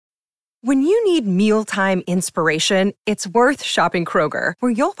When you need mealtime inspiration, it's worth shopping Kroger,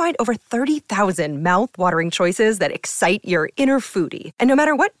 where you'll find over 30,000 mouth-watering choices that excite your inner foodie. And no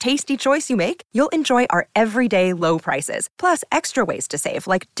matter what tasty choice you make, you'll enjoy our everyday low prices, plus extra ways to save,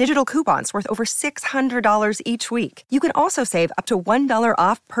 like digital coupons worth over $600 each week. You can also save up to $1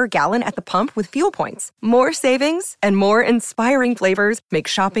 off per gallon at the pump with fuel points. More savings and more inspiring flavors make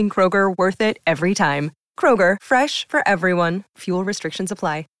shopping Kroger worth it every time. Kroger, fresh for everyone. Fuel restrictions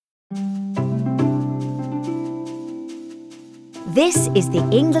apply. This is the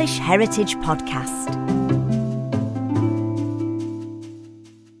English Heritage Podcast.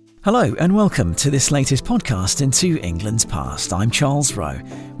 Hello and welcome to this latest podcast into England's past. I'm Charles Rowe.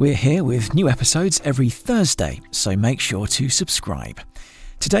 We're here with new episodes every Thursday, so make sure to subscribe.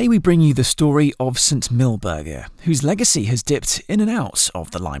 Today we bring you the story of St Milburga, whose legacy has dipped in and out of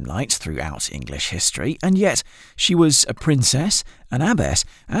the limelight throughout English history, and yet she was a princess, an abbess,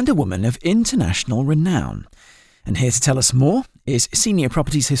 and a woman of international renown. And here to tell us more is Senior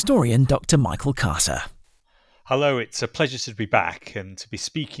Properties Historian Dr. Michael Carter. Hello, it's a pleasure to be back and to be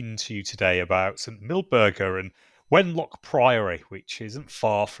speaking to you today about St Milburga and Wenlock Priory, which isn't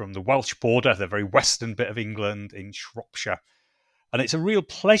far from the Welsh border, the very western bit of England in Shropshire. And it's a real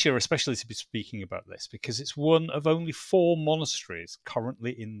pleasure, especially to be speaking about this, because it's one of only 4 monasteries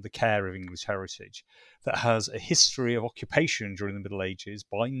currently in the care of English heritage that has a history of occupation during the Middle Ages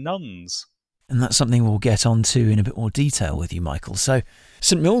by nuns. And that's something we'll get onto in a bit more detail with you, Michael. So,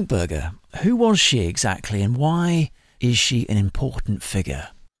 St Milburga, who was she exactly and why is she an important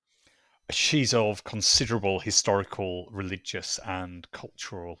figure? She's of considerable historical, religious and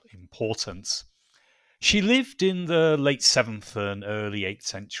cultural importance. She lived in the late 7th and early 8th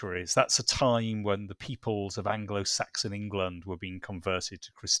centuries. That's a time when the peoples of Anglo-Saxon England were being converted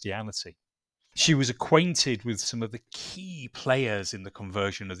to Christianity. She was acquainted with some of the key players in the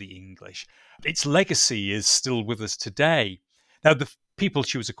conversion of the English. Its legacy is still with us today. Now, the people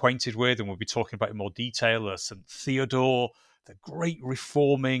she was acquainted with, and we'll be talking about in more detail, are St Theodore, the great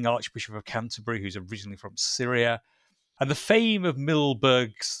reforming Archbishop of Canterbury, who's originally from Syria, and the fame of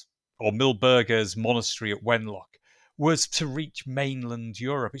Milburga's monastery at Wenlock was to reach mainland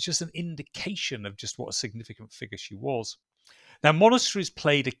Europe. It's just an indication of just what a significant figure she was. Now, monasteries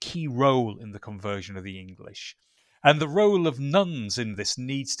played a key role in the conversion of the English, and the role of nuns in this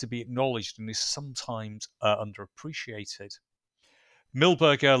needs to be acknowledged and is sometimes underappreciated.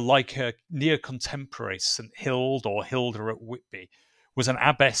 Milburga, like her near contemporary St Hild or Hilda at Whitby, was an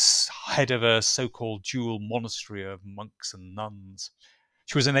abbess, head of a so-called dual monastery of monks and nuns.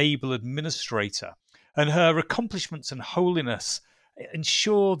 She was an able administrator, and her accomplishments and holiness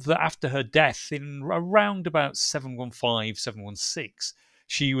ensured that after her death in around about 715, 716,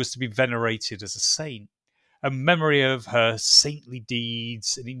 she was to be venerated as a saint. A memory of her saintly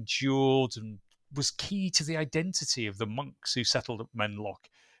deeds and endured and was key to the identity of the monks who settled at Wenlock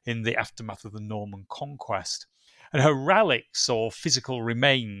in the aftermath of the Norman conquest. And her relics or physical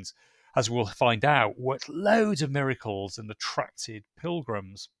remains, as we'll find out, worked loads of miracles and attracted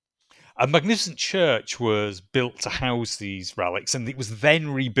pilgrims. A magnificent church was built to house these relics, and it was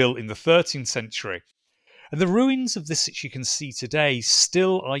then rebuilt in the 13th century. And the ruins of this, which you can see today,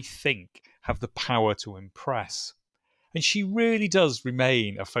 still, I think, have the power to impress. And she really does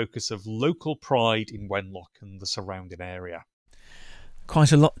remain a focus of local pride in Wenlock and the surrounding area.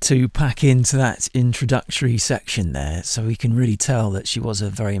 Quite a lot to pack into that introductory section there, so we can really tell that she was a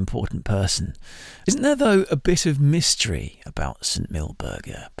very important person. Isn't there, though, a bit of mystery about St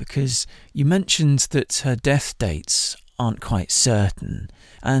Milburga? Because you mentioned that her death dates aren't quite certain,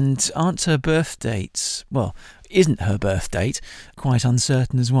 and aren't her birth dates, isn't her birth date quite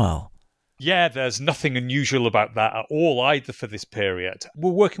uncertain as well? Yeah, there's nothing unusual about that at all either for this period.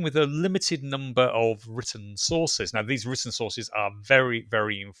 We're working with a limited number of written sources. Now, these written sources are very,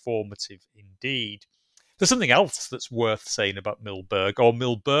 very informative indeed. There's something else that's worth saying about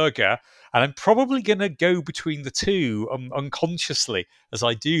Milburga, and I'm probably going to go between the two unconsciously as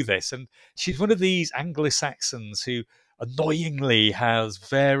I do this. And she's one of these Anglo-Saxons who annoyingly has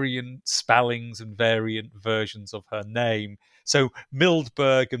variant spellings and variant versions of her name. So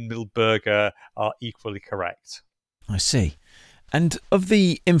Mildberg and Milburga are equally correct. I see. And of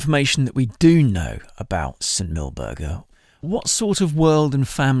the information that we do know about St Milburga, what sort of world and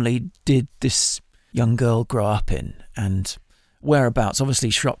family did this young girl grow up in? And whereabouts? Obviously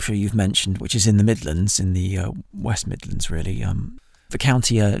Shropshire you've mentioned, which is in the Midlands, in the West Midlands really, the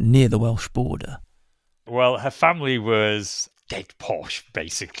county near the Welsh border. Well, her family was dead posh,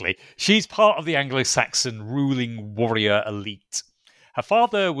 basically. She's part of the Anglo-Saxon ruling warrior elite. Her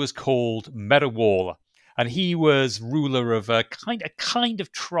father was called Merewall, And he was ruler of a kind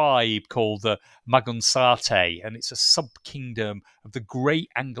of tribe called the Magunsate, and it's a sub-kingdom of the great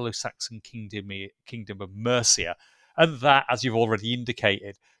Anglo-Saxon kingdom of Mercia. And that, as you've already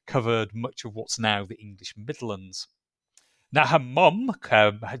indicated, covered much of what's now the English Midlands. Now, her mum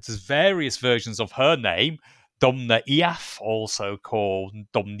has various versions of her name. Domna Iaf, also called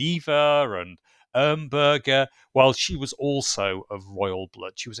Domneva and Milburga, while she was also of royal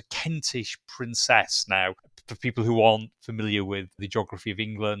blood. She was a Kentish princess. Now, for people who aren't familiar with the geography of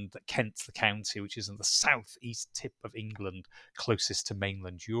England, Kent's the county which is in the southeast tip of England, closest to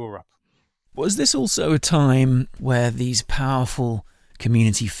mainland Europe. Was this also a time where these powerful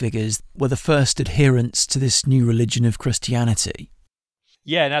community figures were the first adherents to this new religion of Christianity?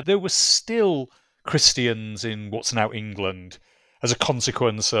 Yeah, now there were still Christians in what's now England as a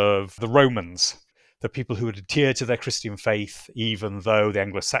consequence of the Romans, the people who had adhered to their Christian faith, even though the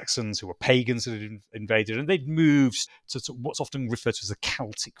Anglo-Saxons, who were pagans, had invaded, and they'd moved to what's often referred to as the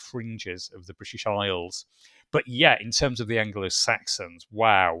Celtic fringes of the British Isles. But yeah, in terms of the Anglo-Saxons,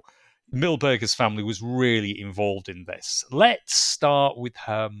 wow, Milburga's family was really involved in this. Let's start with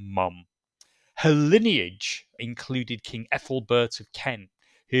her mum. Her lineage included King Ethelbert of Kent,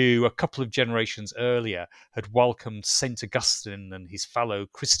 who a couple of generations earlier had welcomed St. Augustine and his fellow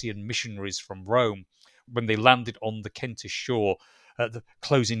Christian missionaries from Rome when they landed on the Kentish shore at the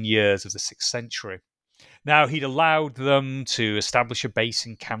closing years of the 6th century. Now, he'd allowed them to establish a base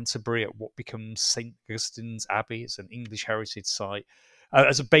in Canterbury at what becomes St. Augustine's Abbey. It's an English heritage site,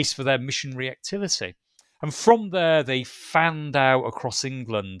 as a base for their missionary activity. And from there, they fanned out across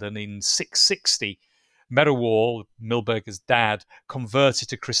England. And in 660, Merriwall, Milburga's dad, converted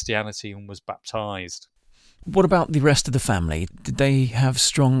to Christianity and was baptized. What about the rest of the family? Did they have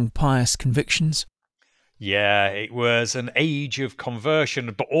strong pious convictions? Yeah, it was an age of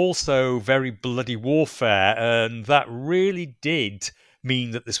conversion, but also very bloody warfare. And that really did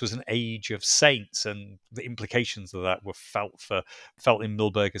mean that this was an age of saints, and the implications of that were felt in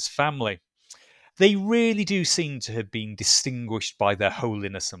Milburga's family. They really do seem to have been distinguished by their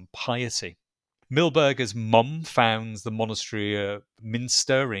holiness and piety. Milburga's mum founds the monastery of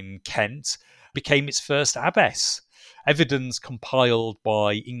Minster in Kent, became its first abbess. Evidence compiled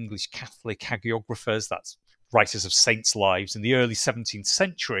by English Catholic hagiographers, that's writers of saints' lives, in the early 17th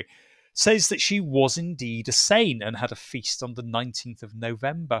century, says that she was indeed a saint and had a feast on the 19th of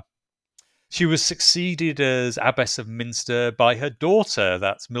November. She was succeeded as abbess of Minster by her daughter,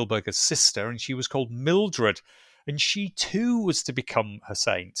 that's Milburga's sister, and she was called Mildred. And she too was to become her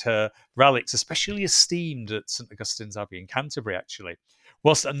saint, her relics especially esteemed at St. Augustine's Abbey in Canterbury, actually.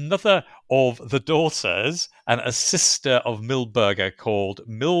 Whilst another of the daughters and a sister of Milburga called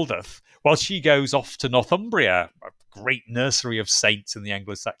Mildeth, while she goes off to Northumbria, a great nursery of saints in the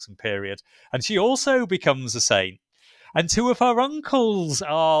Anglo-Saxon period, and she also becomes a saint. And two of her uncles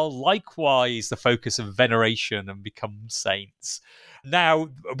are likewise the focus of veneration and become saints. Now,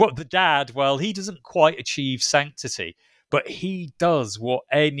 what the dad, well, he doesn't quite achieve sanctity, but he does what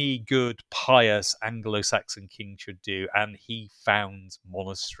any good, pious Anglo-Saxon king should do, and he founds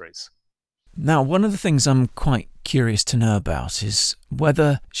monasteries. Now, one of the things I'm quite curious to know about is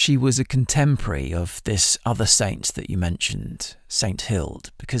whether she was a contemporary of this other saint that you mentioned, St.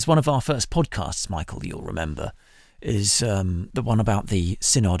 Hild, because one of our first podcasts, Michael, you'll remember, is the one about the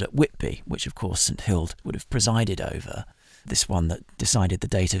synod at Whitby, which of course St. Hild would have presided over, this one that decided the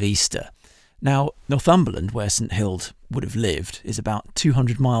date of Easter. Now, Northumberland, where St. Hild would have lived, is about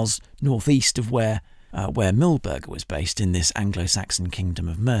 200 miles northeast of where Milburga was based in this Anglo-Saxon kingdom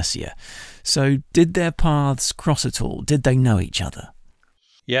of Mercia. So did their paths cross at all? Did they know each other?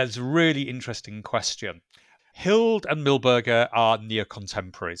 Yeah, it's a really interesting question. Hild and Milburga are near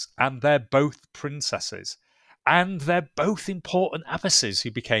contemporaries, and they're both princesses. And they're both important abbesses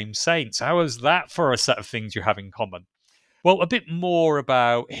who became saints. How is that for a set of things you have in common? Well, a bit more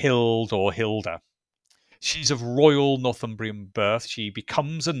about Hild or Hilda. She's of royal Northumbrian birth. She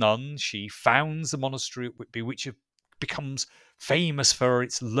becomes a nun. She founds the monastery at Whitby, which becomes famous for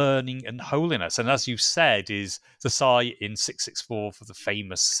its learning and holiness. And as you've said, is the site in 664 for the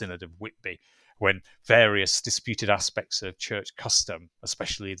famous Synod of Whitby, when various disputed aspects of church custom,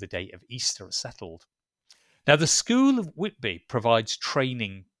 especially the date of Easter, are settled. Now, the School of Whitby provides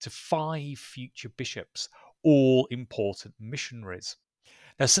training to 5 future bishops, all important missionaries.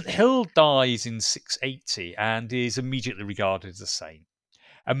 Now, St. Hild dies in 680 and is immediately regarded as a saint.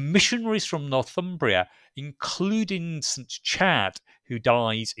 And missionaries from Northumbria, including St. Chad, who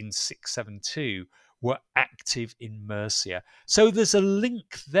dies in 672, were active in Mercia. So there's a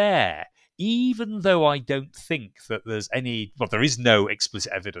link there, even though I don't think that there is no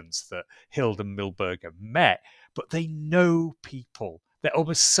explicit evidence that Hild and Milburga met, but they know people. They're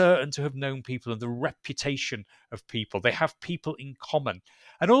almost certain to have known people and the reputation of people. They have people in common.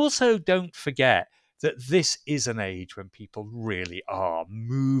 And also, don't forget that this is an age when people really are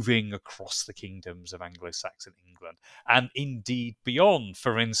moving across the kingdoms of Anglo-Saxon England and indeed beyond.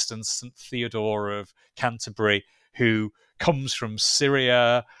 For instance, St. Theodore of Canterbury, who comes from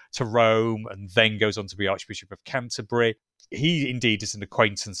Syria to Rome and then goes on to be Archbishop of Canterbury. He indeed is an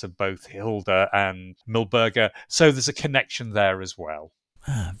acquaintance of both Hilda and Milburga, so there's a connection there as well.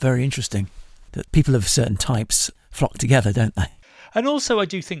 Very interesting that people of certain types flock together, don't they? And also, I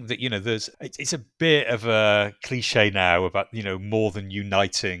do think that, it's a bit of a cliche now about, more than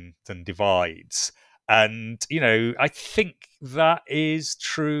uniting than divides. And, I think that is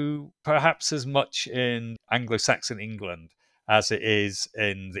true perhaps as much in Anglo-Saxon England as it is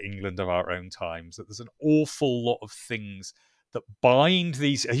in the England of our own times, that there's an awful lot of things that bind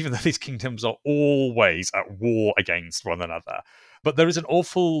these, even though these kingdoms are always at war against one another. But there is an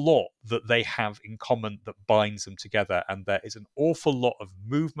awful lot that they have in common that binds them together. And there is an awful lot of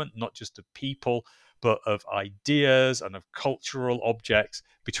movement, not just of people, but of ideas and of cultural objects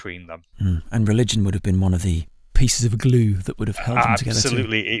between them. And religion would have been one of the pieces of glue that would have held them together too.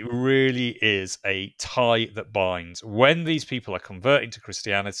 Absolutely. It really is a tie that binds. When these people are converting to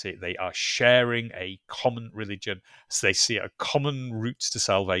Christianity, they are sharing a common religion, so they see a common roots to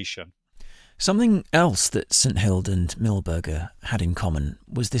salvation. Something else that St. Hild and Milburga had in common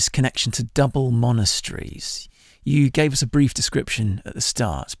was this connection to double monasteries. You gave us a brief description at the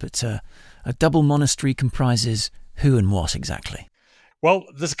start, but a double monastery comprises who and what exactly? Well,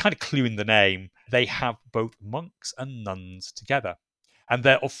 there's a kind of clue in the name. They have both monks and nuns together, and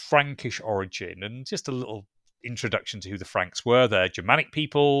they're of Frankish origin. And just a little introduction to who the Franks were. They're Germanic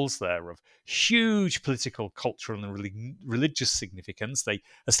peoples. They're of huge political, cultural, and religious significance. They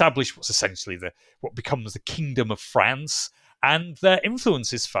established what's essentially what becomes the Kingdom of France, and their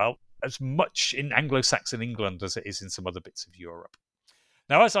influence is felt as much in Anglo-Saxon England as it is in some other bits of Europe.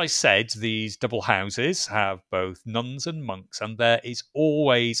 Now, as I said, these double houses have both nuns and monks, and there is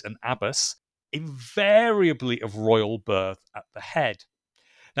always an abbess, invariably of royal birth, at the head.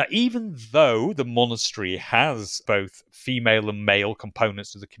 Now, even though the monastery has both female and male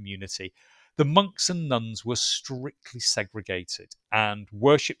components of the community, the monks and nuns were strictly segregated and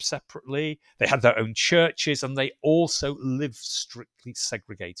worshipped separately. They had their own churches, and they also lived strictly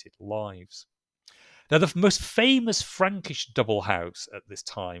segregated lives. Now, the most famous Frankish double house at this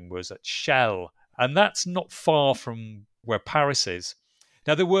time was at Chelles, and that's not far from where Paris is.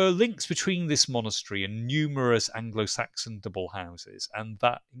 Now, there were links between this monastery and numerous Anglo-Saxon double houses, and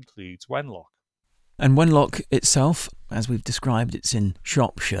that includes Wenlock. And Wenlock itself, as we've described, it's in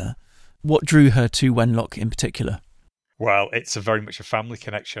Shropshire. What drew her to Wenlock in particular? Well, it's very much a family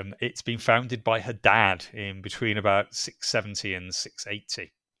connection. It's been founded by her dad in between about 670 and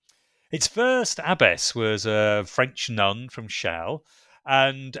 680. Its first abbess was a French nun from Chelles,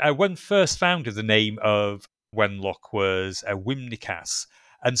 and when first founded, the name of Wenlock was Wimnicas,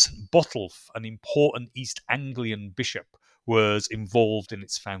 and St. Botolph, an important East Anglian bishop, was involved in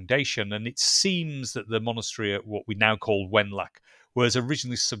its foundation. And it seems that the monastery at what we now call Wenlock was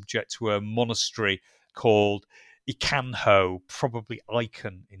originally subject to a monastery called Icanho, probably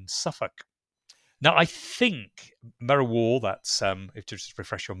Icon in Suffolk. Now, I think Merriwall, that's, if to just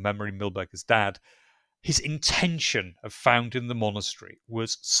refresh your memory, Milburga's dad, his intention of founding the monastery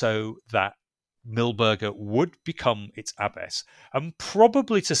was so that Milburga would become its abbess, and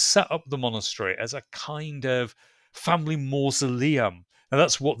probably to set up the monastery as a kind of family mausoleum. Now,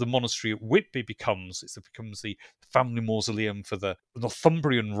 that's what the monastery at Whitby becomes. It becomes the family mausoleum for the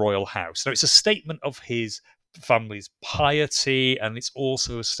Northumbrian royal house. Now, it's a statement of his family's piety, and it's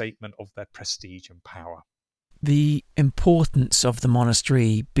also a statement of their prestige and power. The importance of the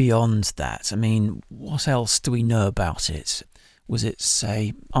monastery beyond that, I mean, what else do we know about it? Was it,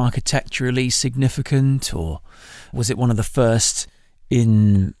 say, architecturally significant, or was it one of the first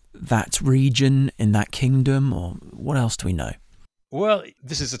in that region, in that kingdom, or what else do we know? Well,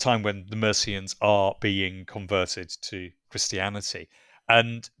 this is a time when the Mercians are being converted to Christianity.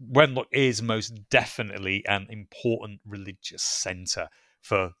 And Wenlock is most definitely an important religious centre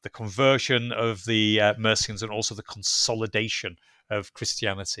for the conversion of the Mercians and also the consolidation of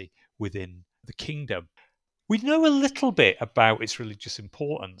Christianity within the kingdom. We know a little bit about its religious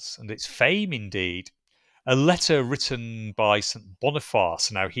importance and its fame indeed. A letter written by St. Boniface,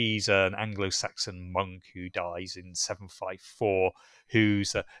 now he's an Anglo-Saxon monk who dies in 754,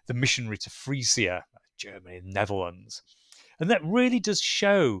 who's the missionary to Frisia, Germany and Netherlands. And that really does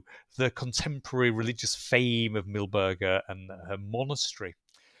show the contemporary religious fame of Milburga and her monastery.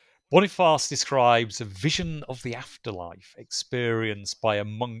 Boniface describes a vision of the afterlife experienced by a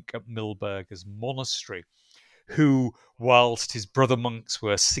monk at Milburga's monastery, who, whilst his brother monks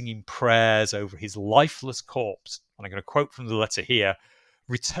were singing prayers over his lifeless corpse, and I'm going to quote from the letter here,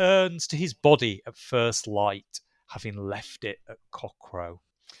 returns to his body at first light, having left it at cockcrow.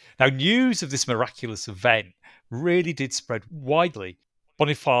 Now, news of this miraculous event really did spread widely.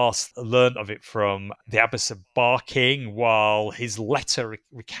 Boniface learned of it from the abbess of Barking, while his letter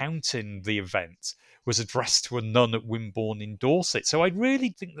recounting the event was addressed to a nun at Wimborne in Dorset. So I really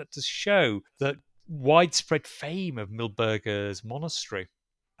think that does show the widespread fame of Milburga's monastery.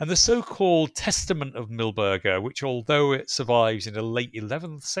 And the so-called Testament of Milburga, which although it survives in a late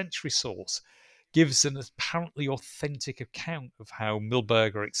 11th century source, gives an apparently authentic account of how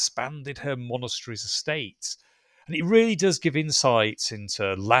Milburga expanded her monastery's estates. And it really does give insights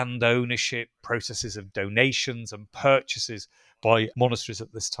into land ownership, processes of donations and purchases by monasteries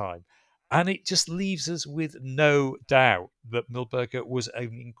at this time. And it just leaves us with no doubt that Milburga was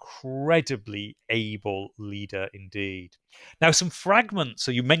an incredibly able leader indeed. Now, some fragments,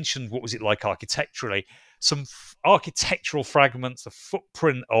 so you mentioned what was it like architecturally, some architectural fragments, the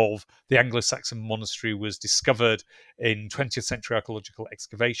footprint of the Anglo-Saxon monastery was discovered in 20th century archaeological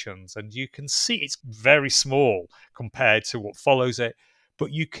excavations. And you can see it's very small compared to what follows it.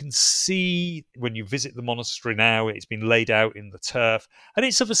 But you can see when you visit the monastery now, it's been laid out in the turf, and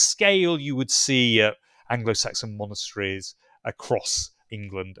it's of a scale you would see at Anglo-Saxon monasteries across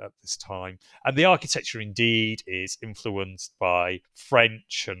England at this time. And the architecture indeed is influenced by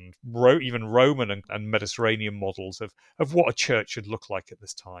French and even Roman and Mediterranean models of what a church should look like at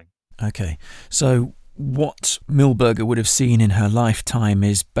this time. Okay, so what Milburga would have seen in her lifetime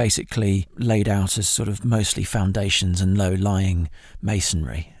is basically laid out as sort of mostly foundations and low-lying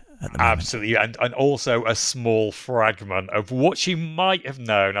masonry at the moment. Absolutely, and also a small fragment of what she might have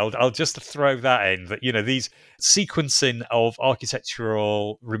known. I'll just throw that in, that, you know, these sequencing of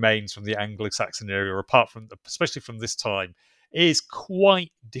architectural remains from the Anglo-Saxon area, especially from this time, is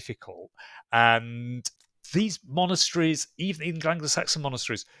quite difficult. And these monasteries, even in Anglo-Saxon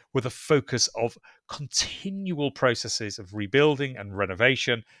monasteries, were the focus of continual processes of rebuilding and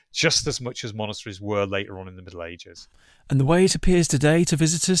renovation, just as much as monasteries were later on in the Middle Ages. And the way it appears today to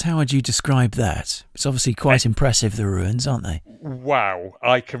visitors, how would you describe that? It's obviously quite impressive, the ruins, aren't they? Wow.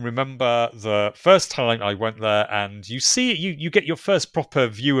 I can remember the first time I went there, and you see it, you get your first proper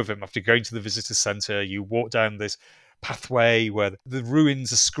view of them after going to the visitor centre. You walk down this pathway where the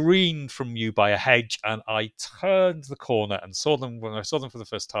ruins are screened from you by a hedge, and I turned the corner and saw them when I saw them for the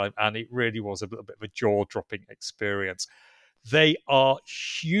first time, and it really was a little bit of a jaw-dropping experience. They are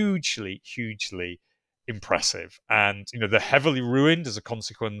hugely impressive, and you know, they're heavily ruined as a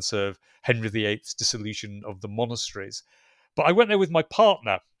consequence of Henry VIII's dissolution of the monasteries. But I went there with my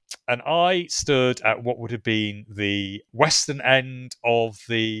partner, and I stood at what would have been the western end of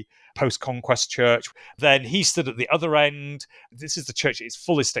the post-conquest church. Then he stood at the other end. This is the church at its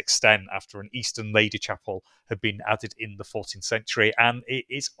fullest extent after an Eastern Lady Chapel had been added in the 14th century, and it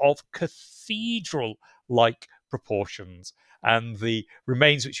is of cathedral-like proportions. And the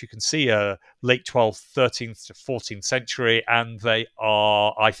remains which you can see are late 12th, 13th to 14th century, and they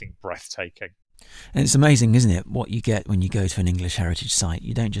are, I think, breathtaking. And it's amazing, isn't it, what you get when you go to an English heritage site.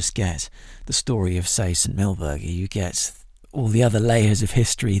 You don't just get the story of, say, St Milburga, you get all the other layers of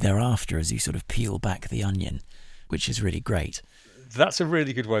history thereafter as you sort of peel back the onion, which is really great. That's a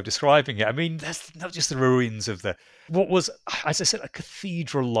really good way of describing it. I mean, that's not just the ruins of what was, as I said, a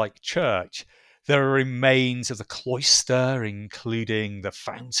cathedral-like church. There are remains of the cloister, including the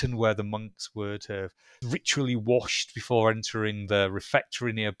fountain where the monks would have ritually washed before entering the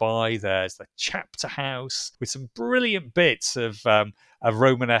refectory nearby. There's the chapter house with some brilliant bits of a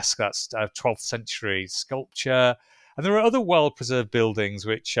Romanesque, that's 12th century sculpture. And there are other well-preserved buildings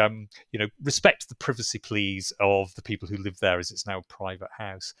which, respect the privacy, please, of the people who live there, as it's now a private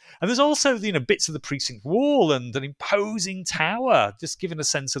house. And there's also, bits of the precinct wall and an imposing tower, just giving a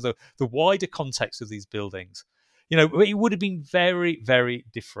sense of the wider context of these buildings. It would have been very, very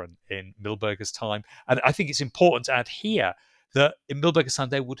different in Milburga's time. And I think it's important to add here that in Milburga's time,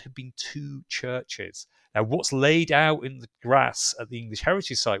 there would have been two churches. Now, what's laid out in the grass at the English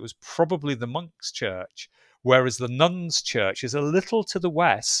Heritage Site was probably the monks' church, whereas the nuns' church is a little to the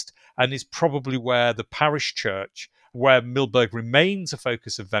west and is probably where the parish church, where Milburg remains a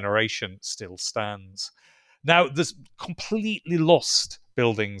focus of veneration, still stands. Now, there's completely lost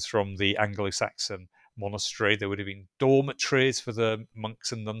buildings from the Anglo-Saxon monastery. There would have been dormitories for the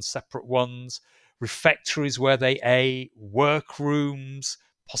monks and nuns, separate ones. refectories where they ate, workrooms,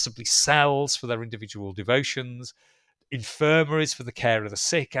 possibly cells for their individual devotions, infirmaries for the care of the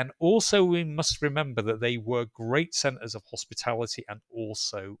sick. And also we must remember that they were great centres of hospitality and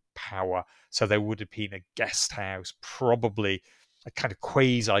also power. So there would have been a guest house, probably a kind of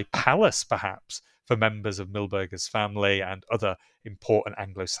quasi-palace perhaps, for members of Milburga's family and other important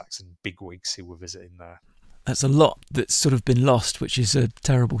Anglo-Saxon bigwigs who were visiting there. That's a lot that's sort of been lost, which is a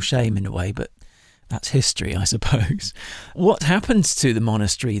terrible shame in a way, but that's history, I suppose. What happened to the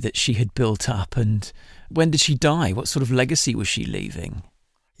monastery that she had built up, and when did she die? What sort of legacy was she leaving?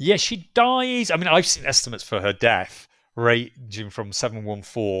 Yeah, she dies. I mean, I've seen estimates for her death ranging from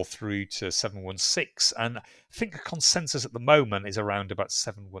 714 through to 716, and I think a consensus at the moment is around about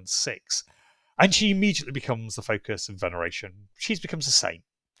 716. And she immediately becomes the focus of veneration. She becomes a saint.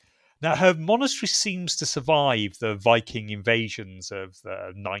 Now, her monastery seems to survive the Viking invasions of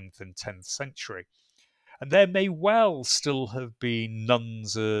the 9th and 10th century. And there may well still have been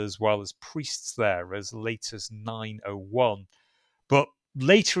nuns as well as priests there as late as 901. But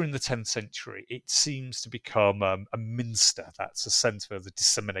later in the 10th century, it seems to become a minster. That's a centre of the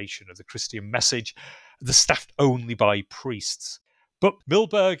dissemination of the Christian message, staffed only by priests. But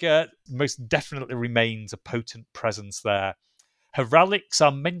Milburga most definitely remains a potent presence there. Her relics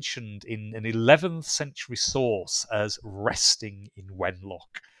are mentioned in an 11th century source as resting in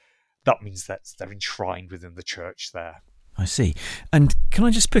Wenlock. That means that they're enshrined within the church there. I see. And can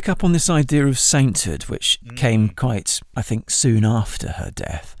I just pick up on this idea of sainthood, which came quite, I think, soon after her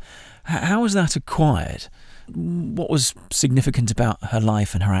death? How was that acquired? What was significant about her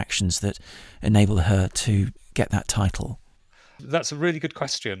life and her actions that enabled her to get that title? That's a really good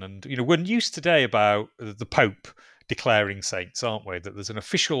question. And, we're used today about the Pope declaring saints, aren't we? That there's an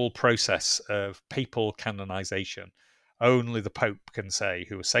official process of papal canonization. Only the Pope can say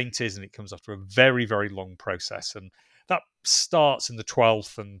who a saint is, and it comes after a very, very long process. And that starts in the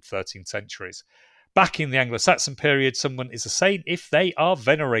 12th and 13th centuries. Back in the Anglo-Saxon period, someone is a saint if they are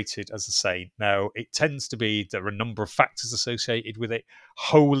venerated as a saint. Now, it tends to be there are a number of factors associated with it: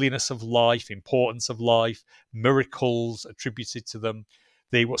 holiness of life, importance of life, miracles attributed to them,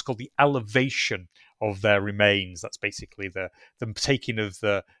 what's called the elevation of their remains. That's basically the taking of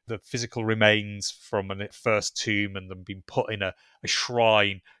the physical remains from a first tomb and them being put in a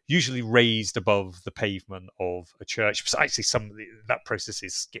shrine, usually raised above the pavement of a church. So actually, that process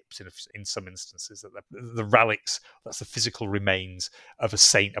is skipped in some instances. That the relics, that's the physical remains of a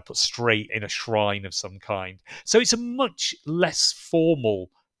saint, are put straight in a shrine of some kind. So it's a much less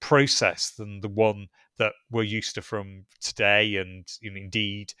formal process than the one that we're used to from today and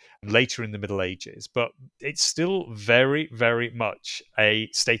indeed later in the Middle Ages. But it's still very, very much a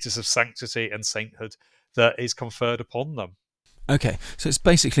status of sanctity and sainthood that is conferred upon them. Okay, so it's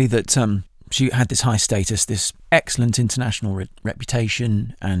basically that she had this high status, this excellent international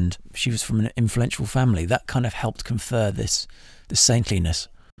reputation, and she was from an influential family. That kind of helped confer this saintliness.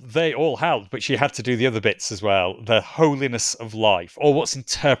 They all helped, but she had to do the other bits as well. The holiness of life, or what's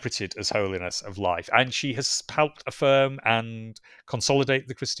interpreted as holiness of life. And she has helped affirm and consolidate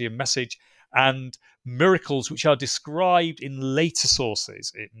the Christian message, and miracles which are described in later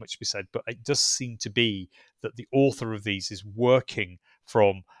sources, it must be said, but it does seem to be that the author of these is working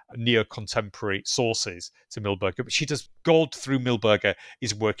from neo-contemporary sources to Milburga. But she does, God through Milburga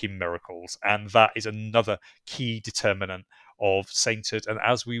is working miracles, and that is another key determinant of sainthood. And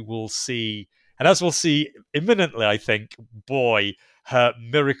as we'll see imminently, I think, her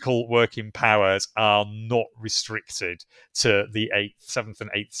miracle working powers are not restricted to the 7th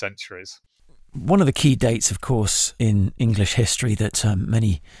and 8th centuries. One of the key dates, of course, in English history that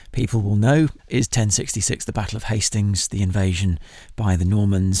many people will know is 1066, the Battle of Hastings, the invasion by the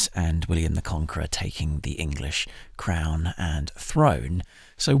Normans and William the Conqueror taking the English crown and throne.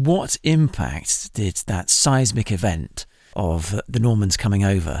 So what impact did that seismic event of the Normans coming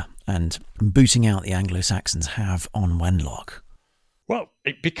over and booting out the Anglo-Saxons have on Wenlock? Well,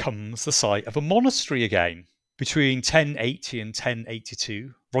 it becomes the site of a monastery again. Between 1080 and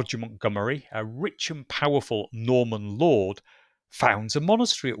 1082, Roger Montgomery, a rich and powerful Norman lord, founds a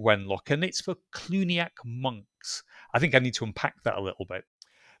monastery at Wenlock, and it's for Cluniac monks. I think I need to unpack that a little bit.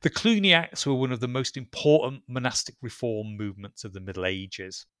 The Cluniacs were one of the most important monastic reform movements of the Middle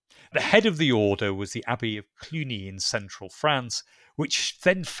Ages. The head of the order was the Abbey of Cluny in central France, which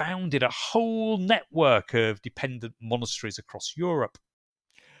then founded a whole network of dependent monasteries across Europe.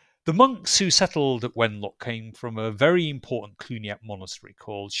 The monks who settled at Wenlock came from a very important Cluniac monastery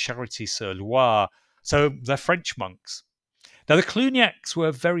called Charity-sur-Loire, so they're French monks. Now, the Cluniacs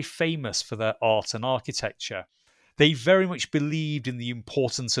were very famous for their art and architecture. They very much believed in the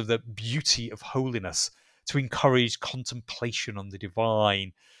importance of the beauty of holiness to encourage contemplation on the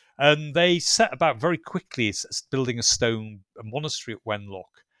divine. And they set about very quickly building a monastery at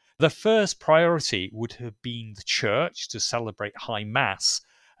Wenlock. Their first priority would have been the church to celebrate High Mass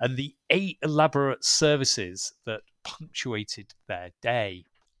and the 8 elaborate services that punctuated their day.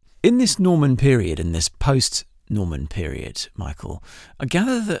 In this Norman period, in this post-Norman period, Michael, I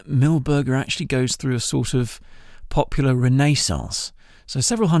gather that Milburga actually goes through a sort of popular renaissance. So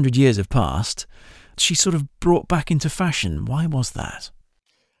several hundred years have passed. She's sort of brought back into fashion. Why was that?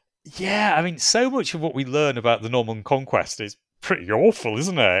 Yeah, I mean, so much of what we learn about the Norman conquest is pretty awful,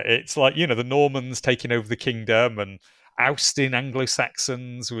 isn't it? It's like, the Normans taking over the kingdom and ousting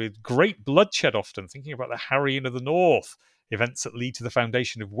Anglo-Saxons with great bloodshed often, thinking about the harrying of the North, events that lead to the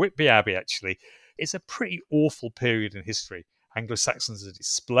foundation of Whitby Abbey, actually. It's a pretty awful period in history. Anglo-Saxons are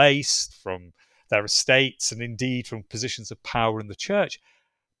displaced from their estates and indeed from positions of power in the church.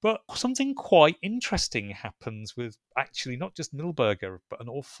 But something quite interesting happens with actually not just Milburga, but an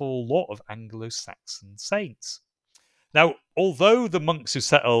awful lot of Anglo-Saxon saints. Now, although the monks who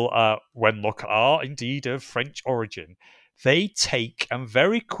settle at Wenlock are indeed of French origin, they take and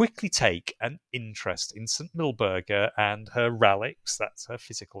very quickly take an interest in St. Milburga and her relics, that's her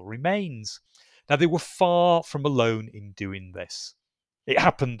physical remains. Now, they were far from alone in doing this. It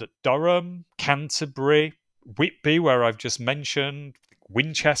happened at Durham, Canterbury, Whitby, where I've just mentioned,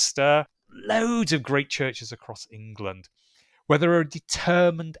 Winchester, loads of great churches across England, where there are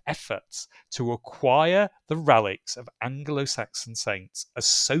determined efforts to acquire the relics of Anglo-Saxon saints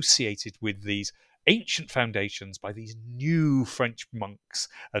associated with these ancient foundations by these new French monks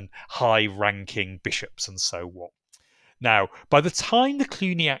and high-ranking bishops and so on. Now, by the time the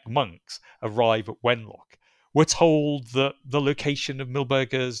Cluniac monks arrive at Wenlock, we're told that the location of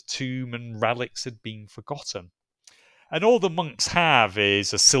Milburga's tomb and relics had been forgotten. And all the monks have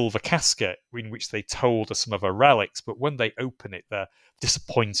is a silver casket in which they told us some of her relics, but when they open it, they're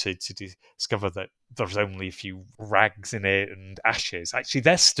disappointed to discover that there's only a few rags in it and ashes. Actually,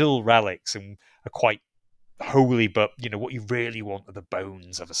 they're still relics and are quite holy, but what you really want are the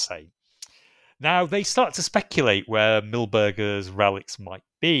bones of a saint. Now, they start to speculate where Milburga's relics might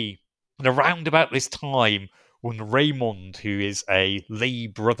be. And around about this time, one Raymond, who is a lay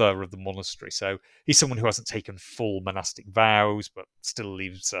brother of the monastery, so he's someone who hasn't taken full monastic vows, but still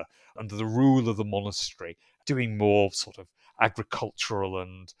lives under the rule of the monastery, doing more sort of agricultural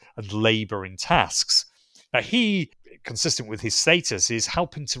and labouring tasks. Now, he, consistent with his status, is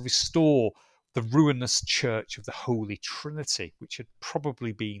helping to restore the ruinous Church of the Holy Trinity, which had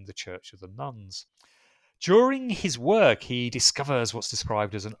probably been the Church of the Nuns. During his work, he discovers what's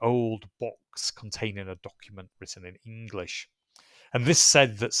described as an old box containing a document written in English. And this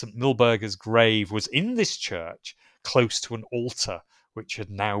said that St. Milburga's grave was in this church, close to an altar, which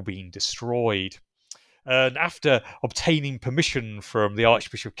had now been destroyed. And after obtaining permission from the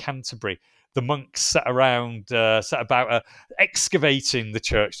Archbishop of Canterbury, the monks set about excavating the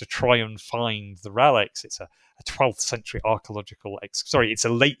church to try and find the relics. It's a 12th century it's a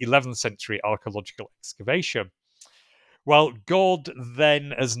late 11th century archaeological excavation. Well, God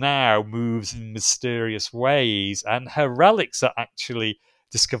then as now moves in mysterious ways, and her relics are actually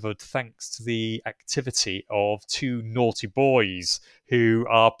discovered thanks to the activity of 2 naughty boys who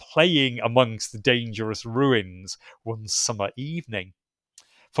are playing amongst the dangerous ruins one summer evening.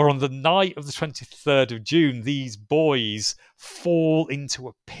 For on the night of the 23rd of June, these boys fall into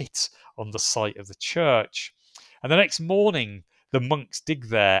a pit on the site of the church. And the next morning, the monks dig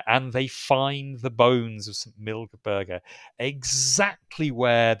there and they find the bones of St. Milburga exactly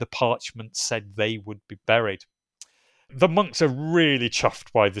where the parchment said they would be buried. The monks are really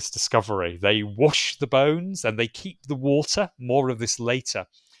chuffed by this discovery. They wash the bones and they keep the water, more of this later,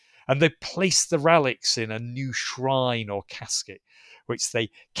 and they place the relics in a new shrine or casket, which they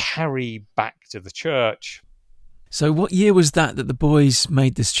carry back to the church. So what year was that the boys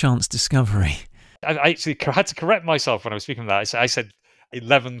made this chance discovery? I actually had to correct myself when I was speaking of that. I said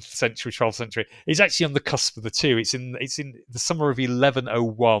 11th century, 12th century. It's actually on the cusp of the two. It's in the summer of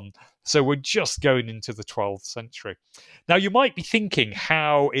 1101. So we're just going into the 12th century. Now, you might be thinking,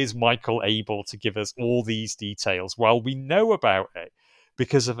 how is Michael able to give us all these details? Well, we know about it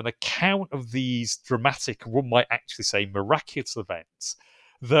because of an account of these dramatic, one might actually say miraculous events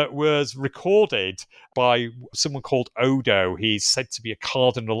that was recorded by someone called Odo. He's said to be a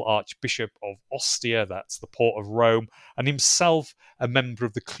cardinal archbishop of Ostia, that's the port of Rome, and himself a member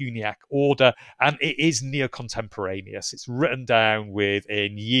of the Cluniac order, and it is near contemporaneous. It's written down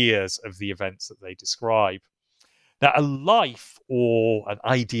within years of the events that they describe. Now, a life or an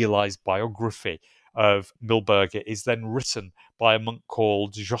idealized biography of Milburga is then written by a monk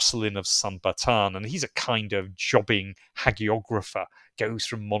called Jocelyn of Saint-Bertin, and he's a kind of jobbing hagiographer, goes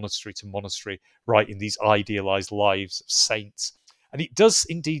from monastery to monastery, writing these idealized lives of saints. And it does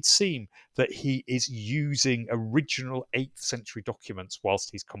indeed seem that he is using original 8th century documents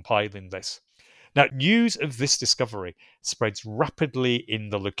whilst he's compiling this. Now, news of this discovery spreads rapidly in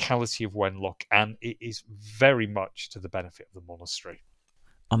the locality of Wenlock, and it is very much to the benefit of the monastery.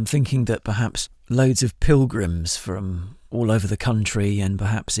 I'm thinking that perhaps loads of pilgrims from all over the country and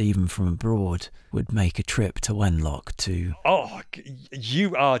perhaps even from abroad would make a trip to Wenlock to... Oh,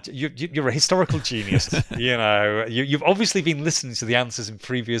 you're a historical genius. You've obviously been listening to the answers in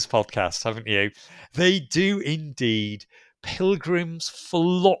previous podcasts, haven't you? They do indeed. Pilgrims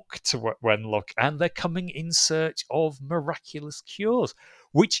flock to Wenlock, and they're coming in search of miraculous cures,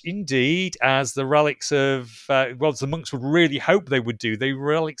 which indeed, as the relics of, as the monks would really hope they would do, the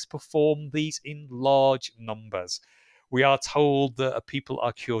relics perform these in large numbers. We are told that people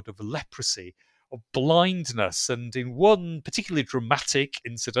are cured of leprosy, of blindness, and in one particularly dramatic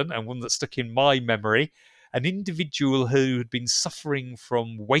incident, and one that stuck in my memory, an individual who had been suffering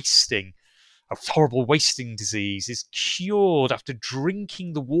from wasting, a horrible wasting disease, is cured after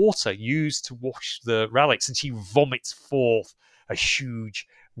drinking the water used to wash the relics, and she vomits forth a huge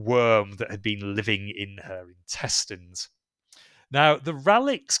worm that had been living in her intestines. Now, the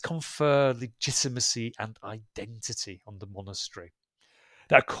relics confer legitimacy and identity on the monastery.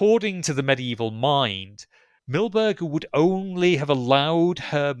 Now, according to the medieval mind, Milburga would only have allowed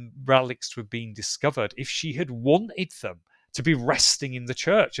her relics to have been discovered if she had wanted them to be resting in the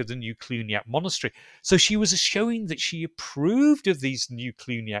church of the New Cluniac monastery. So she was showing that she approved of these New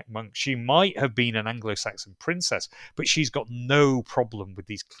Cluniac monks. She might have been an Anglo-Saxon princess, but she's got no problem with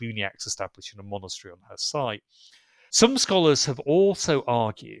these Cluniacs establishing a monastery on her site. Some scholars have also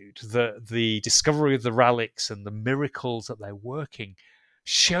argued that the discovery of the relics and the miracles that they're working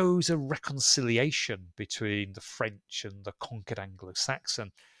shows a reconciliation between the French and the conquered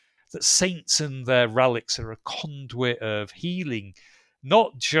Anglo-Saxon, that saints and their relics are a conduit of healing,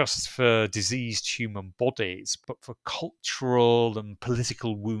 not just for diseased human bodies, but for cultural and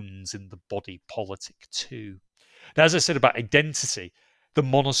political wounds in the body politic too. Now, as I said about identity, the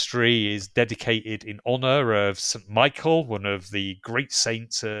monastery is dedicated in honour of St. Michael, one of the great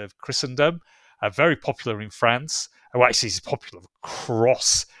saints of Christendom, very popular in France. Oh, actually, it's popular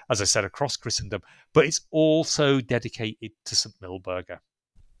across, as I said, across Christendom, but it's also dedicated to St. Milburga.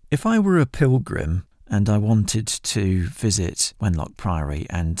 If I were a pilgrim and I wanted to visit Wenlock Priory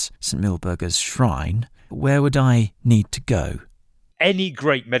and St. Milburga's shrine, where would I need to go? Any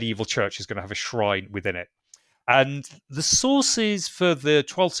great medieval church is going to have a shrine within it. And the sources for the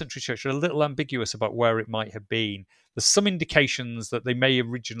 12th century church are a little ambiguous about where it might have been. There's some indications that they may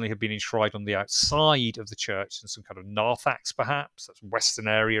originally have been enshrined on the outside of the church in some kind of narthex, perhaps. That's the western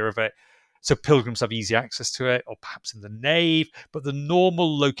area of it. So pilgrims have easy access to it, or perhaps in the nave. But the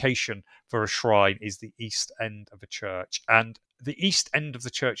normal location for a shrine is the east end of a church. And the east end of the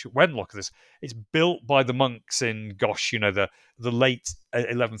church at Wenlock, it's built by the monks in, the late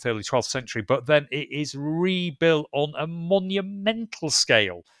 11th, early 12th century. But then it is rebuilt on a monumental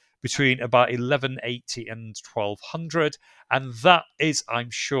scale between about 1180 and 1200. And that is,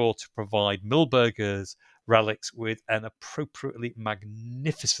 I'm sure, to provide Milburga's relics with an appropriately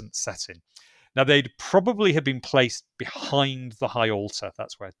magnificent setting. Now, they'd probably have been placed behind the high altar.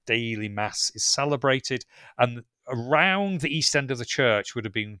 That's where daily mass is celebrated. And around the east end of the church would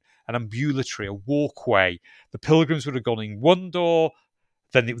have been an ambulatory, a walkway. The pilgrims would have gone in one door,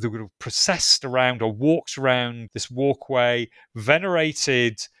 then they would have processed around or walked around this walkway,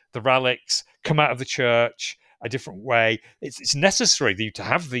 venerated the relics, come out of the church a different way. It's necessary to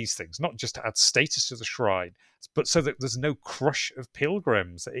have these things, not just to add status to the shrine, but so that there's no crush of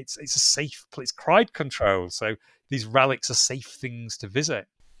pilgrims. It's a safe place, crowd control. So these relics are safe things to visit.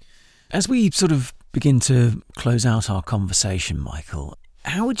 As we sort of begin to close out our conversation, Michael,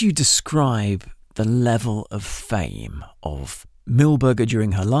 how would you describe the level of fame of Milburga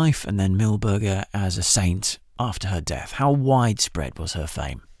during her life and then Milburga as a saint after her death? How widespread was her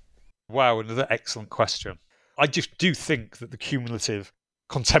fame? Wow, another excellent question. I just do think that the cumulative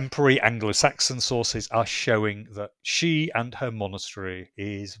contemporary Anglo-Saxon sources are showing that she and her monastery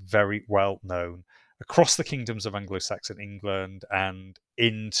is very well known across the kingdoms of Anglo-Saxon England and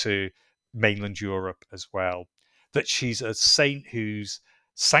into mainland Europe as well. That she's a saint whose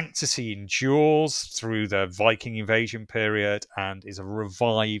sanctity endures through the Viking invasion period and is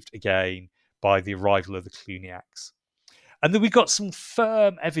revived again by the arrival of the Cluniacs. And then we've got some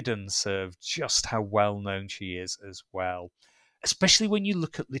firm evidence of just how well known she is as well. especially when you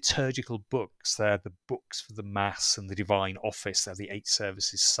look at liturgical books. They're the books for the Mass and the Divine Office. They're the 8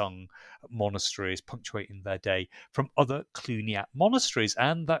 services sung at monasteries, punctuating their day from other Cluniac monasteries.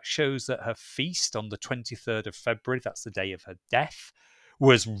 And that shows that her feast on the 23rd of February, that's the day of her death,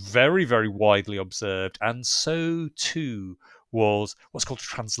 was very, very widely observed. And so too was what's called a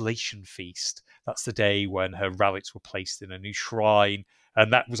translation feast. That's the day when her relics were placed in a new shrine.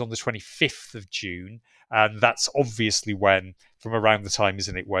 And that was on the 25th of June. And that's obviously when, from around the time,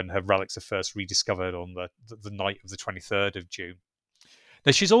 isn't it, when her relics are first rediscovered on the night of the 23rd of June.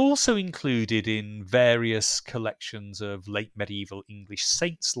 Now, she's also included in various collections of late medieval English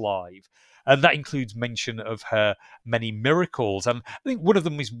saints' lives, and that includes mention of her many miracles. And I think one of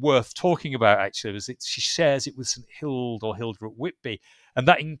them is worth talking about, actually, is she shares it with St. Hild or Hilda at Whitby, and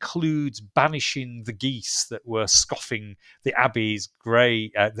that includes banishing the geese that were scoffing the abbey's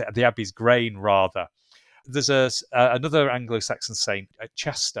the abbey's grain, rather. There's another Anglo-Saxon saint at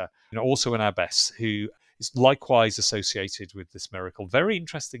Chester, also an abbess, who is likewise associated with this miracle. Very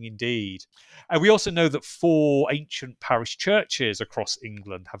interesting indeed. And we also know that 4 ancient parish churches across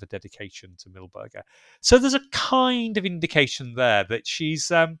England have a dedication to Milburga. So there's a kind of indication there that she's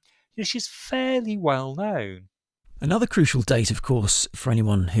fairly well known. Another crucial date, of course, for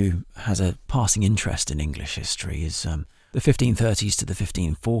anyone who has a passing interest in English history is the 1530s to the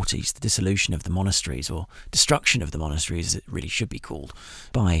 1540s, the dissolution of the monasteries, or destruction of the monasteries as it really should be called,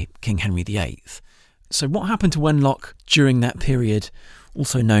 by King Henry VIII. So what happened to Wenlock during that period,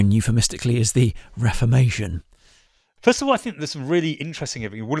 also known euphemistically as the Reformation? First of all, I think there's some really interesting.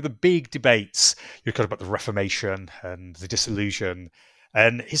 One of the big debates you've got about the Reformation and the dissolution,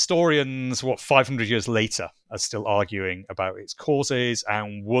 and historians, 500 years later, are still arguing about its causes.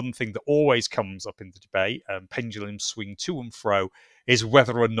 And one thing that always comes up in the debate, pendulums swing to and fro, is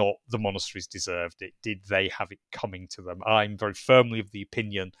whether or not the monasteries deserved it. Did they have it coming to them? I'm very firmly of the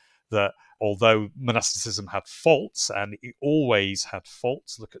opinion that although monasticism had faults, and it always had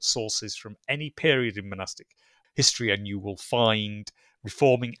faults, look at sources from any period in monastic history and you will find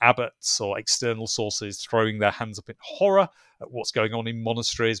reforming abbots or external sources throwing their hands up in horror at what's going on in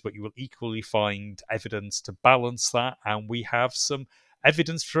monasteries, but you will equally find evidence to balance that. And we have some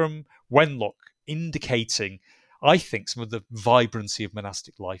evidence from Wenlock indicating, I think, some of the vibrancy of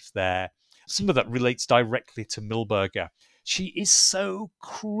monastic life there. Some of that relates directly to Milburga. She is so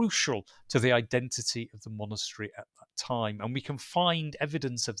crucial to the identity of the monastery at that time. And we can find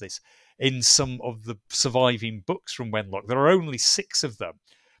evidence of this in some of the surviving books from Wenlock. There are only 6 of them,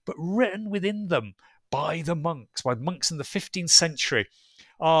 but written within them by monks in the 15th century,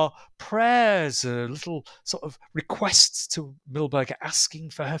 are prayers, little sort of requests to Milburga asking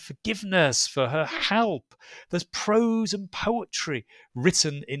for her forgiveness, for her help. There's prose and poetry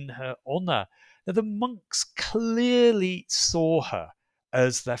written in her honour. Now, the monks clearly saw her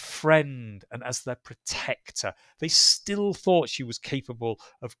as their friend and as their protector. They still thought she was capable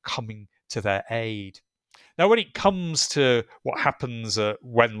of coming to their aid. Now, when it comes to what happens at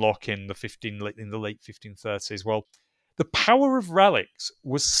Wenlock in the late 1530s, well, the power of relics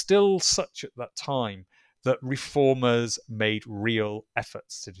was still such at that time that reformers made real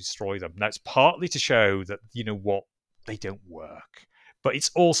efforts to destroy them. Now, it's partly to show that, they don't work, but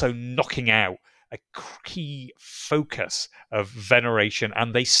it's also knocking out a key focus of veneration,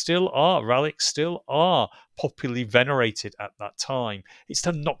 and relics still are popularly venerated at that time. It's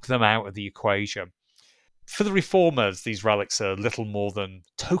to knock them out of the equation. For the reformers, these relics are little more than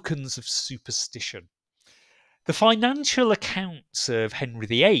tokens of superstition. The financial accounts of Henry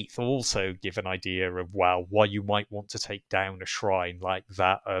VIII also give an idea of, why you might want to take down a shrine like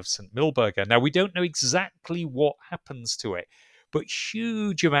that of St. Milburga. Now, we don't know exactly what happens to it, but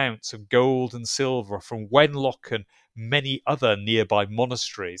huge amounts of gold and silver from Wenlock and many other nearby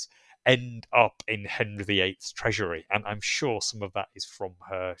monasteries end up in Henry VIII's treasury, and I'm sure some of that is from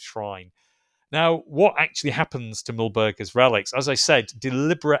her shrine. Now, what actually happens to Milburga's relics? As I said,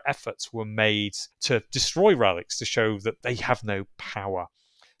 deliberate efforts were made to destroy relics to show that they have no power.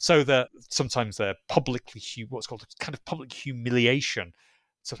 So that sometimes they're what's called a kind of public humiliation,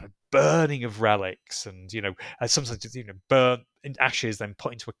 sort of burning of relics, and sometimes burnt in ashes, then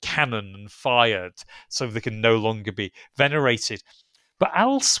put into a cannon and fired, so they can no longer be venerated. But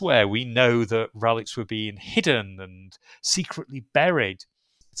elsewhere, we know that relics were being hidden and secretly buried.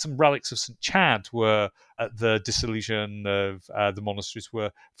 Some relics of St. Chad were at the dissolution of the monasteries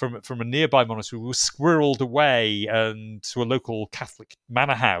were from a nearby monastery were squirreled away and to a local Catholic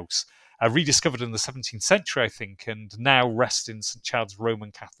manor house, rediscovered in the 17th century, I think, and now rest in St. Chad's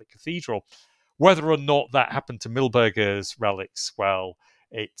Roman Catholic Cathedral. Whether or not that happened to Milburga's relics, well,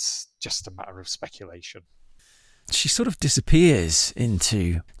 it's just a matter of speculation. she sort of disappears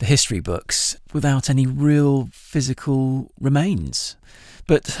into the history books without any real physical remains.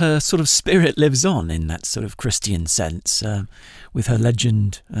 But her sort of spirit lives on in that sort of Christian sense, with her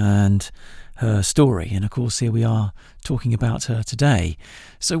legend and her story. And of course, here we are talking about her today.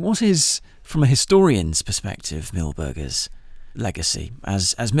 So what is, from a historian's perspective, Milburga's legacy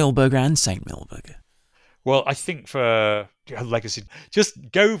as Milburga and St. Milburga? Well, I think for her legacy,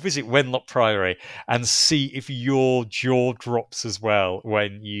 just go visit Wenlock Priory and see if your jaw drops as well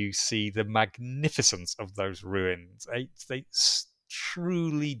when you see the magnificence of those ruins. They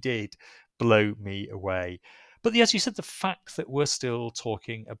truly did blow me away. But as you said, the fact that we're still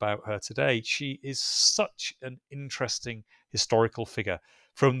talking about her today, she is such an interesting historical figure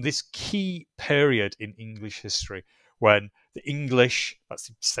from this key period in English history when the English, that's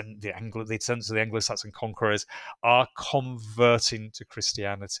the descendants of the Anglo-Saxon conquerors, are converting to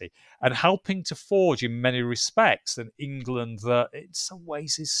Christianity and helping to forge, in many respects, an England that in some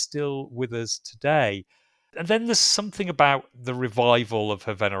ways is still with us today. And then there's something about the revival of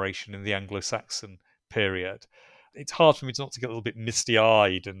her veneration in the Anglo-Saxon period. It's hard for me not to get a little bit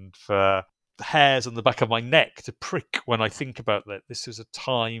misty-eyed and for the hairs on the back of my neck to prick when I think about that. This was a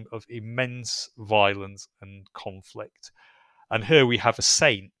time of immense violence and conflict. And here we have a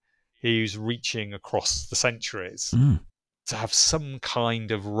saint who's reaching across the centuries to have some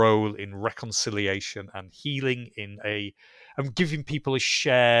kind of role in reconciliation and healing and giving people a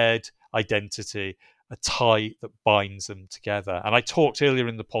shared identity, a tie that binds them together. And I talked earlier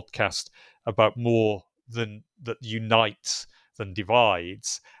in the podcast about more that unites than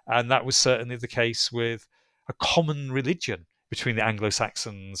divides. And that was certainly the case with a common religion between the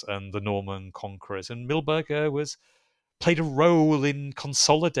Anglo-Saxons and the Norman conquerors. And Milburga played a role in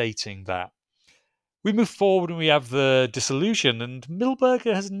consolidating that. We move forward and we have the dissolution, and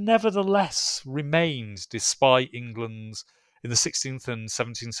Milburga has nevertheless remained, despite England's, in the 16th and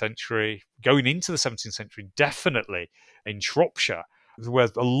 17th century, going into the 17th century, definitely in Shropshire, where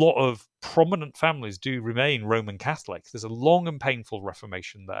a lot of prominent families do remain Roman Catholic. There's a long and painful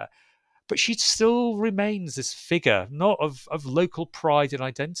Reformation there. But she still remains this figure, not of local pride and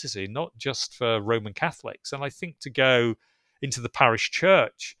identity, not just for Roman Catholics. And I think to go into the parish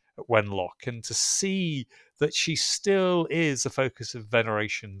church at Wenlock and to see that she still is a focus of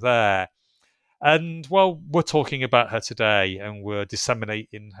veneration there. And while we're talking about her today and we're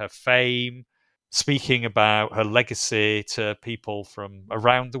disseminating her fame, speaking about her legacy to people from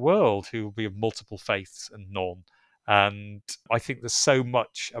around the world who will be of multiple faiths and none. And I think there's so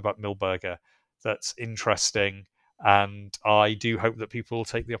much about Milburga that's interesting. And I do hope that people will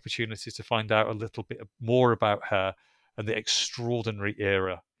take the opportunity to find out a little bit more about her and the extraordinary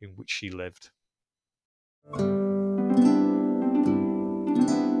era in which she lived.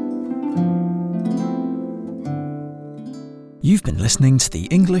 You've been listening to the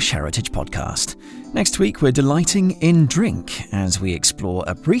English Heritage Podcast. Next week, we're delighting in drink as we explore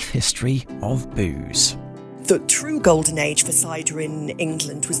a brief history of booze. The true golden age for cider in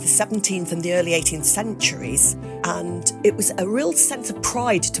England was the 17th and the early 18th centuries, and it was a real sense of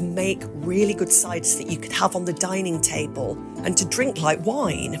pride to make really good ciders that you could have on the dining table and to drink like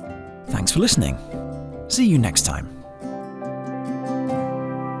wine. Thanks for listening. See you next time.